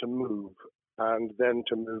start to move and then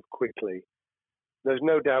to move quickly. There's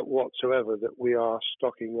no doubt whatsoever that we are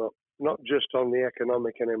stocking up, not just on the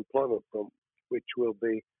economic and employment front, which will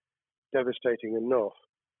be devastating enough,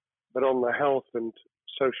 but on the health and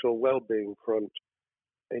social well-being front,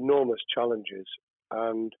 enormous challenges,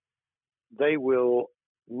 and they will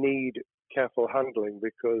need careful handling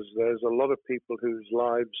because there's a lot of people whose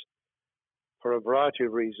lives, for a variety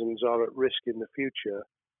of reasons, are at risk in the future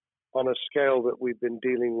on a scale that we've been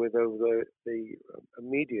dealing with over the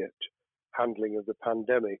immediate handling of the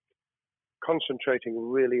pandemic, concentrating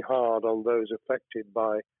really hard on those affected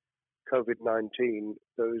by COVID-19,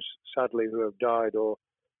 those sadly who have died or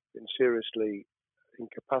been seriously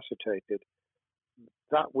incapacitated.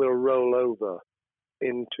 That will roll over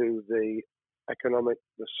into the economic,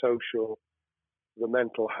 the social, the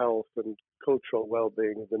mental health and cultural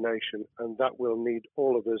well-being of the nation, and that will need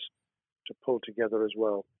all of us to pull together as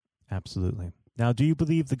well. Absolutely. Now, do you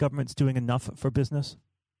believe the government's doing enough for business?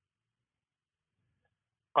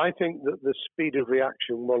 I think that the speed of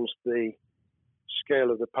reaction once the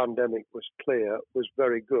scale of the pandemic was clear was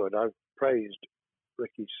very good. I've praised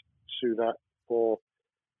Rishi Sunak for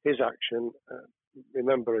his action.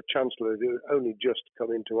 Remember, a chancellor who only just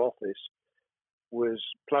come into office was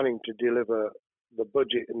planning to deliver the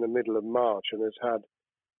budget in the middle of March and has had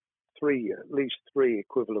at least three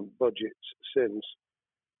equivalent budgets since.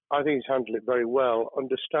 I think he's handled it very well.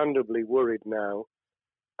 Understandably worried now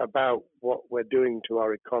about what we're doing to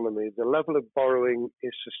our economy. The level of borrowing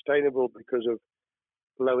is sustainable because of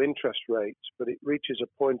low interest rates, but it reaches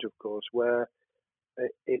a point, of course, where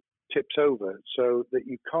it tips over so that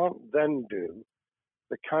you can't then do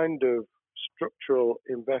the kind of structural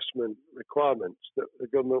investment requirements that the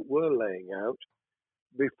government were laying out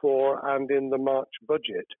before and in the March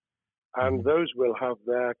budget. And those will have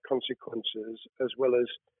their consequences as well as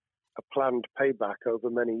a planned payback over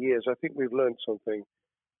many years. I think we've learned something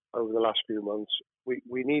over the last few months.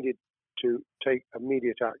 We needed to take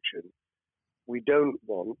immediate action. We don't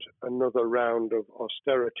want another round of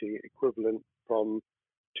austerity equivalent from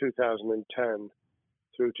 2010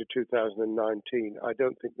 through to 2019. I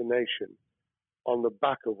don't think the nation, on the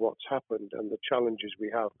back of what's happened and the challenges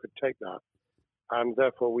we have, could take that. And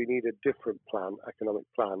therefore, we need a different plan, economic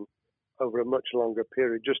plan, over a much longer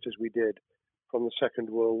period, just as we did from the Second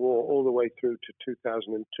World War all the way through to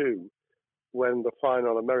 2002, when the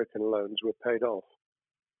final American loans were paid off.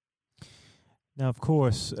 Now, of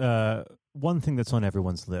course, one thing that's on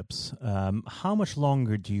everyone's lips, how much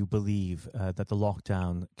longer do you believe that the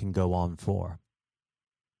lockdown can go on for?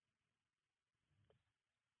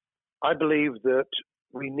 I believe that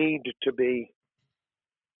we need to be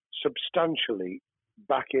substantially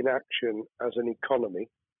back in action as an economy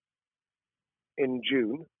in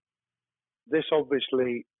June. This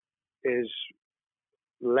obviously is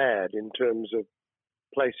led in terms of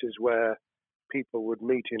places where people would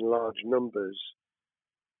meet in large numbers,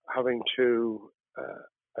 having to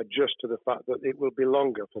adjust to the fact that it will be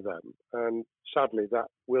longer for them. And sadly, that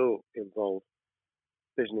will involve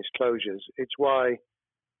business closures. It's why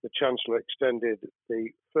the Chancellor extended the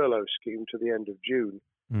furlough scheme to the end of June.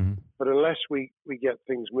 Mm-hmm. But unless we get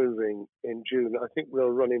things moving in June, I think we'll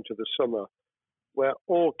run into the summer where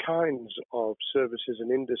all kinds of services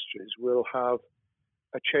and industries will have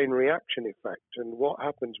a chain reaction effect. And what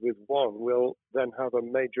happens with one will then have a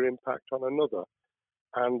major impact on another.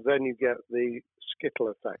 And then you get the skittle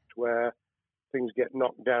effect where things get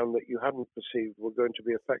knocked down that you hadn't perceived were going to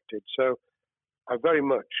be affected. So I very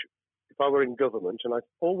much, if I were in government, and I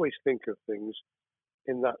always think of things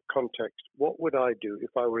in that context, what would I do if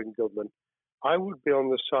I were in government? I would be on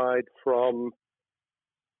the side from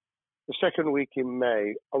the second week in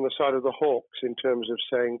May, on the side of the hawks in terms of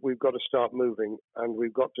saying we've got to start moving, and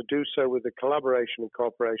we've got to do so with the collaboration and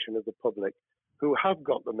cooperation of the public who have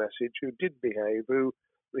got the message, who did behave, who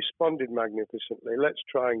responded magnificently. Let's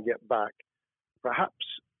try and get back, perhaps,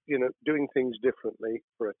 doing things differently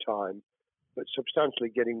for a time, but substantially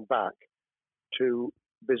getting back to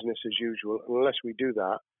business as usual. And unless we do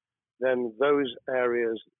that, then those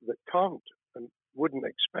areas that can't and wouldn't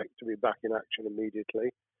expect to be back in action immediately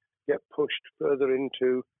get pushed further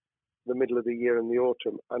into the middle of the year and the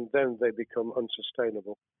autumn, and then they become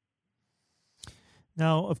unsustainable.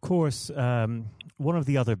 Now, of course, one of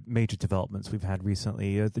the other major developments we've had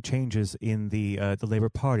recently are the changes in the Labour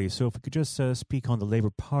Party. So if we could just speak on the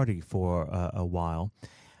Labour Party for a while.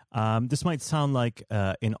 This might sound like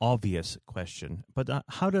an obvious question, but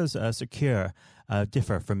how does Sir Keir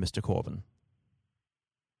differ from Mr. Corbyn?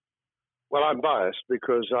 Well, I'm biased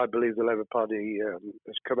because I believe the Labour Party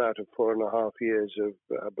has come out of 4.5 years of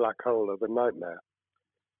a black hole of a nightmare,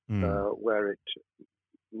 where it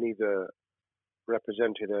neither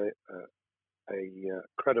represented a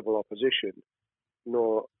credible opposition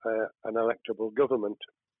nor an electable government,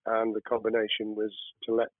 and the combination was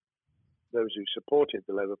to let those who supported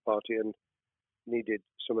the Labour Party and needed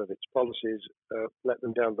some of its policies let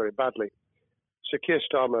them down very badly. Sir Keir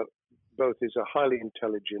Starmer both is a highly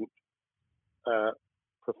intelligent,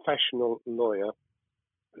 professional lawyer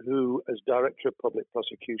who, as Director of Public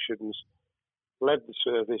Prosecutions, led the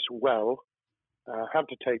service well, had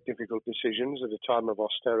to take difficult decisions at a time of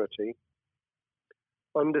austerity,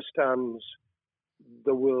 understands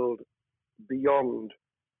the world beyond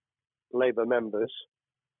Labour members,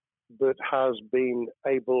 but has been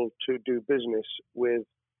able to do business with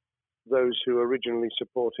those who originally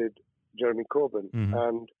supported Jeremy Corbyn. Mm-hmm.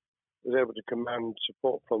 And was able to command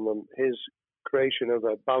support from them. His creation of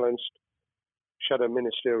a balanced shadow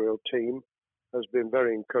ministerial team has been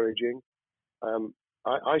very encouraging.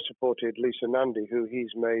 I supported Lisa Nandy, who he's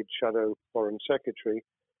made Shadow Foreign Secretary,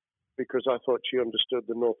 because I thought she understood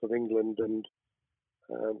the north of England and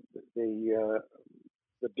the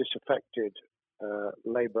disaffected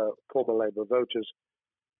former Labour voters.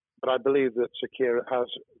 But I believe that Sir Keir has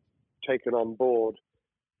taken on board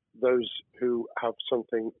those who have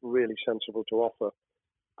something really sensible to offer,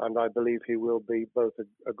 and I believe he will be both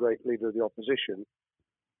a great leader of the opposition.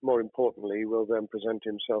 More importantly, he will then present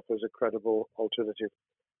himself as a credible alternative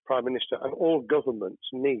Prime Minister. And all governments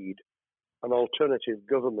need an alternative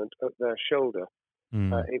government at their shoulder.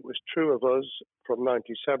 It was true of us from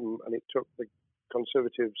 97, and it took the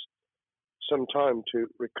Conservatives some time to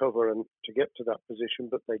recover and to get to that position,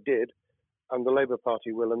 but they did, and the Labour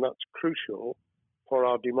Party will, and that's crucial for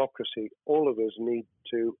our democracy. All of us need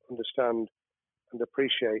to understand and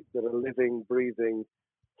appreciate that a living, breathing,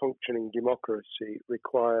 functioning democracy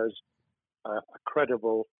requires a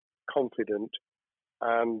credible, confident,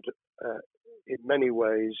 and in many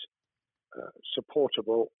ways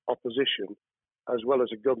supportable opposition, as well as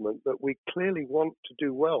a government that we clearly want to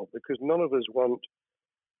do well, because none of us want,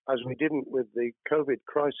 as we didn't with the COVID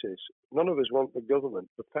crisis, none of us want the government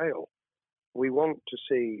to fail. We want to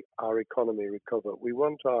see our economy recover. We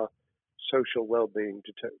want our social well-being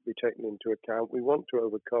to be taken into account. We want to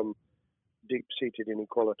overcome deep-seated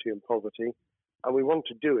inequality and poverty, and we want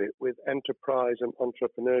to do it with enterprise and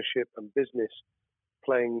entrepreneurship and business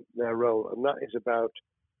playing their role, and that is about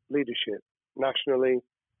leadership nationally,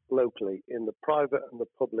 locally, in the private and the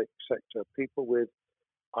public sector, people with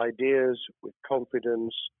ideas, with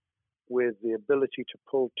confidence, with the ability to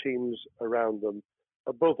pull teams around them,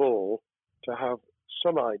 above all, to have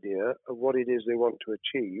some idea of what it is they want to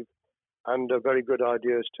achieve and a very good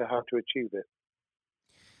idea as to how to achieve it.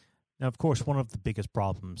 Now, of course, one of the biggest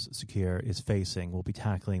problems Sir Keir is facing will be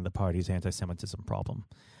tackling the party's anti-Semitism problem.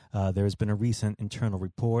 There has been a recent internal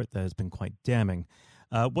report that has been quite damning.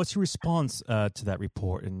 What's your response to that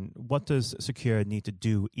report, and what does Sir Keir need to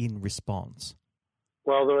do in response?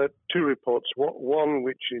 Well, there are two reports. One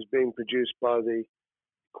which is being produced by the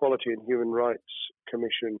Equality and Human Rights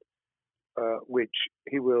Commission, which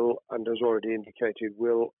he will, and has already indicated,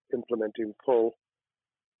 will implement in full.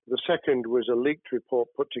 The second was a leaked report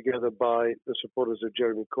put together by the supporters of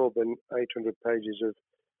Jeremy Corbyn, 800 pages of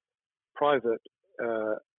private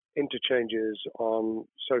interchanges on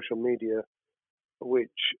social media, which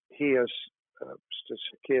he has,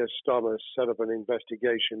 Keir Starmer, set up an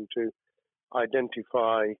investigation to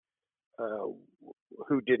identify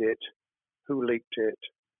who did it, who leaked it,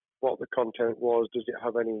 what the content was, does it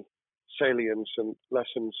have any salience and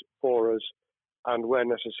lessons for us, and where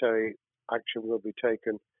necessary, action will be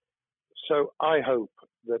taken. So I hope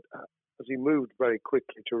that as he moved very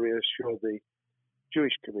quickly to reassure the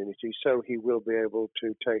Jewish community, so he will be able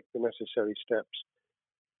to take the necessary steps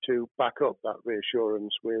to back up that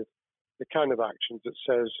reassurance with the kind of actions that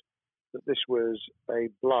says that this was a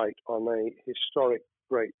blight on a historic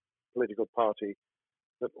great political party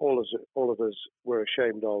that all of us were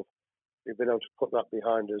ashamed of. We've been able to put that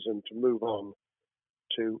behind us and to move on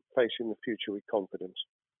to facing the future with confidence.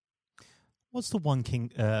 What's the one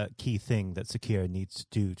key thing that Sir Keir needs to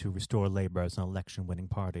do to restore Labour as an election-winning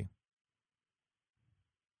party?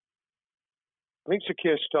 I think Sir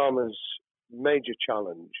Keir Starmer's major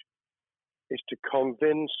challenge is to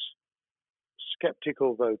convince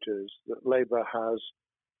sceptical voters that Labour has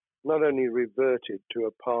not only reverted to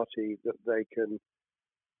a party that they can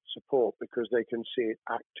support because they can see it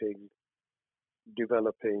acting,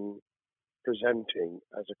 developing, presenting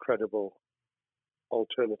as a credible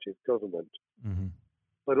alternative government,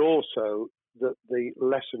 but also that the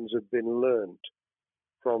lessons have been learned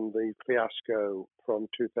from the fiasco from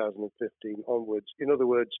 2015 onwards. In other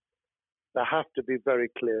words, there have to be very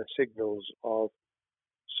clear signals of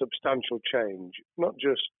substantial change, not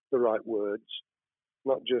just the right words,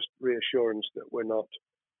 not just reassurance that we're not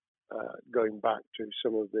going back to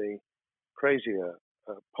some of the crazier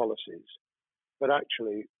policies, but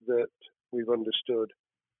actually that we've understood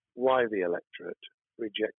why the electorate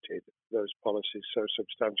rejected those policies so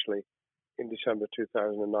substantially in December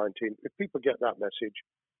 2019. If people get that message,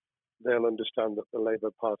 they'll understand that the Labour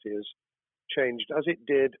Party has changed, as it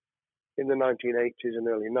did in the 1980s and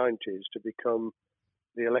early 90s, to become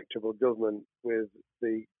the electable government with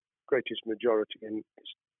the greatest majority and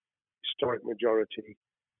historic majority,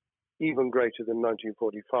 even greater than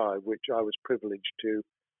 1945, which I was privileged to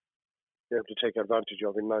be able to take advantage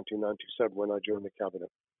of in 1997 when I joined the cabinet.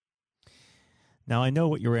 Now, I know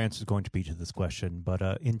what your answer is going to be to this question, but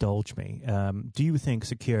indulge me. Do you think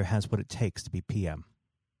Sakir has what it takes to be PM?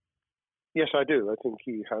 Yes, I do. I think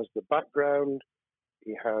he has the background,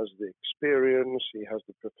 he has the experience, he has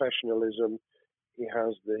the professionalism, he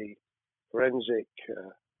has the forensic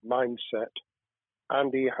mindset,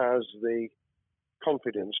 and he has the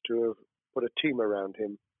confidence to have put a team around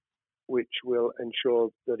him which will ensure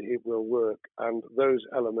that it will work. And those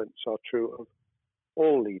elements are true of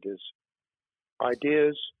all leaders.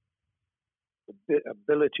 Ideas, the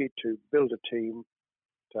ability to build a team,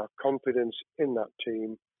 to have confidence in that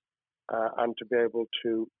team, and to be able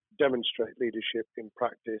to demonstrate leadership in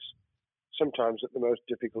practice, sometimes at the most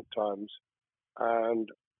difficult times. And,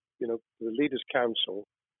 the Leaders' Council,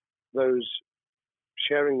 those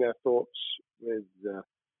sharing their thoughts with the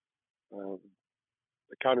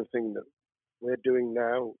kind of thing that we're doing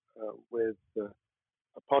now with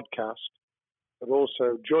a podcast, but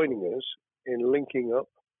also joining us in linking up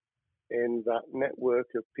in that network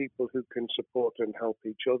of people who can support and help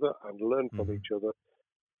each other and learn from each other.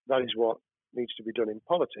 That is what needs to be done in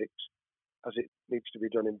politics as it needs to be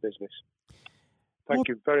done in business. Thank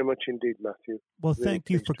you very much indeed, Matthew. Well, thank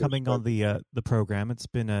you for coming on the program. It's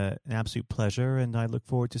been an absolute pleasure, and I look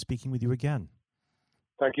forward to speaking with you again.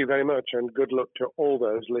 Thank you very much, and good luck to all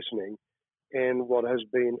those listening in what has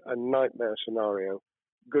been a nightmare scenario.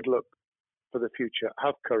 Good luck for the future.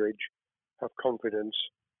 Have courage, have confidence,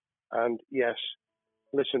 and yes,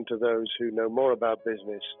 listen to those who know more about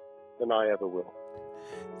business than I ever will.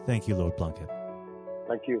 Thank you, Lord Plunkett.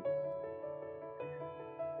 Thank you.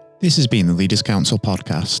 This has been the Leaders' Council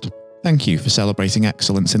podcast. Thank you for celebrating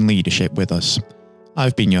excellence in leadership with us.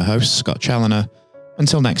 I've been your host, Scott Challoner.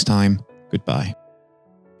 Until next time, goodbye.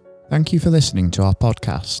 Thank you for listening to our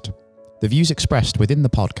podcast. The views expressed within the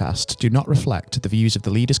podcast do not reflect the views of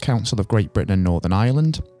the Leaders' Council of Great Britain and Northern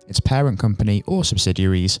Ireland, its parent company or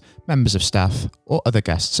subsidiaries, members of staff, or other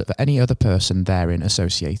guests of any other person therein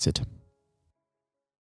associated.